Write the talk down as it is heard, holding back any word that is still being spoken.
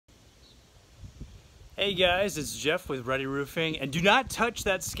Hey guys, it's Jeff with Ready Roofing, and do not touch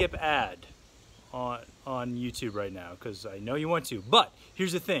that skip ad on YouTube right now because I know you want to. But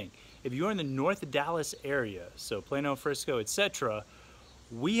here's the thing, if you're in the North Dallas area, so Plano, Frisco, etc.,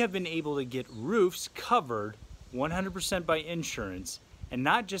 we have been able to get roofs covered 100% by insurance, and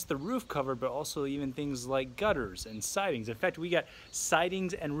not just the roof covered, but also even things like gutters and sidings. In fact, we got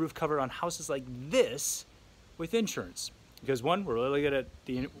sidings and roof covered on houses like this with insurance. Because one, we're really good at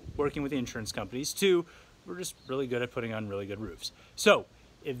working with the insurance companies. Two, we're just really good at putting on really good roofs. So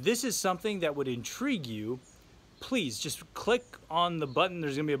if this is something that would intrigue you, please just click on the button.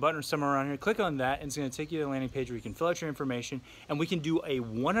 There's gonna be a button somewhere around here. Click on that and it's gonna take you to the landing page where you can fill out your information and we can do a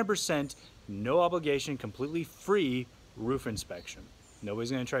 100% no obligation, completely free roof inspection. Nobody's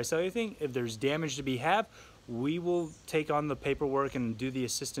gonna try to sell you anything. If there's damage to be had, we will take on the paperwork and do the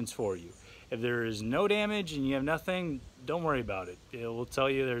assistance for you. If there is no damage and you have nothing, don't worry about it. It will tell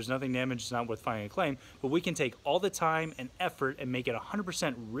you there's nothing damaged, it's not worth filing a claim, but we can take all the time and effort and make it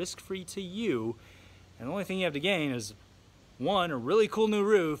 100% risk-free to you. And the only thing you have to gain is one, a really cool new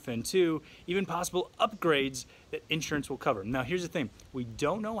roof, and two, even possible upgrades that insurance will cover. Now here's the thing, we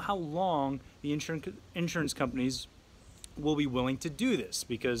don't know how long the insurance companies will be willing to do this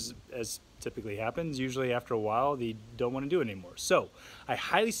because, as typically happens, usually after a while they don't want to do it anymore. So I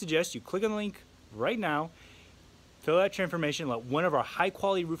highly suggest you click on the link right now, fill out your information, let one of our high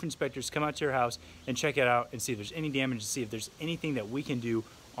quality roof inspectors come out to your house and check it out and see if there's any damage, and see if there's anything that we can do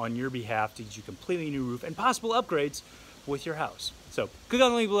on your behalf to get you a completely new roof and possible upgrades with your house. So click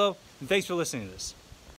on the link below, and thanks for listening to this.